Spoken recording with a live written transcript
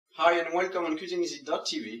Hi and welcome on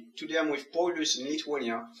CuisineEasy.tv. Today I'm with Paulius in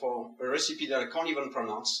Lithuania for a recipe that I can't even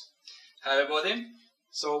pronounce. Hi everybody.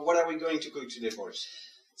 So what are we going to cook today, Paulius?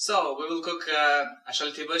 So we will cook a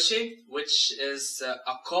Šaltibarščiai, which is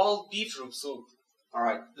a cold beetroot soup.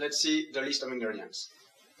 Alright, let's see the list of ingredients.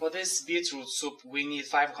 For this beetroot soup we need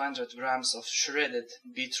 500 grams of shredded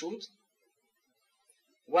beetroot,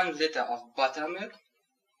 1 liter of buttermilk,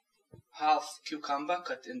 half cucumber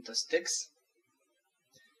cut into sticks,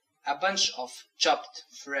 a bunch of chopped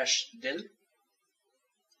fresh dill,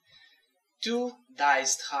 2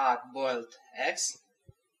 diced hard-boiled eggs,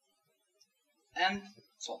 and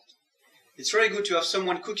salt. It's very good to have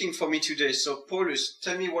someone cooking for me today, so Paulius,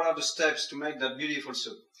 tell me what are the steps to make that beautiful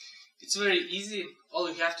soup. It's very easy. All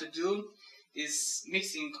you have to do is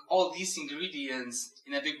mixing all these ingredients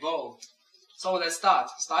in a big bowl. So let's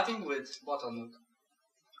start, starting with buttermilk.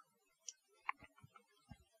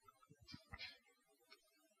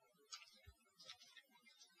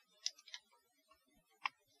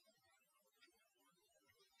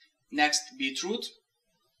 Next, beetroot.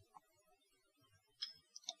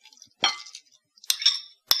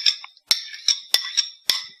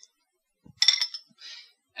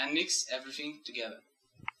 And mix everything together.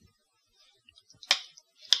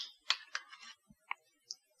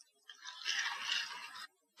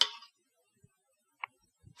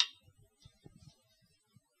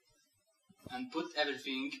 And put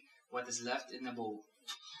everything what is left in a bowl.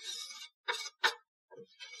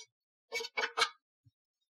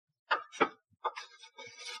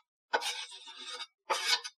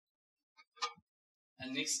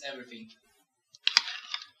 And mix everything.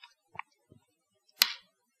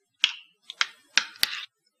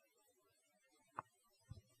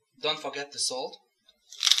 Don't forget the salt.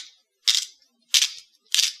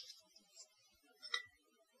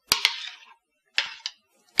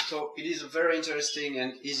 So it is a very interesting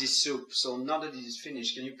and easy soup. So now that it is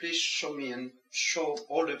finished, can you please show me and show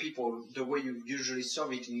all the people the way you usually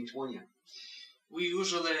serve it in Lithuania? We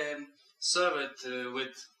usually serve it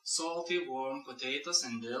with salty warm potatoes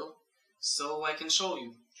and dill, so I can show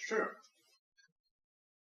you. Sure.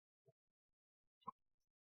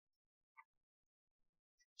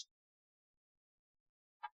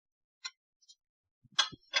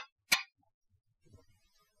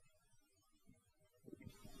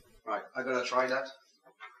 Right, I gotta try that.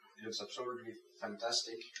 It looks absolutely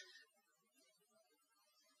fantastic.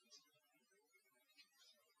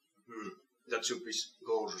 That soup is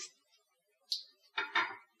gorgeous.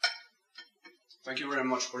 Thank you very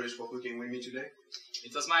much, Paulius, for cooking with me today.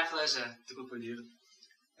 It was my pleasure to cook with you.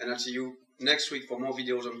 And I'll see you next week for more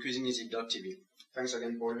videos on CuisineEasy.tv. Thanks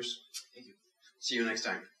again, Paulius. Thank you. See you next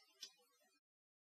time.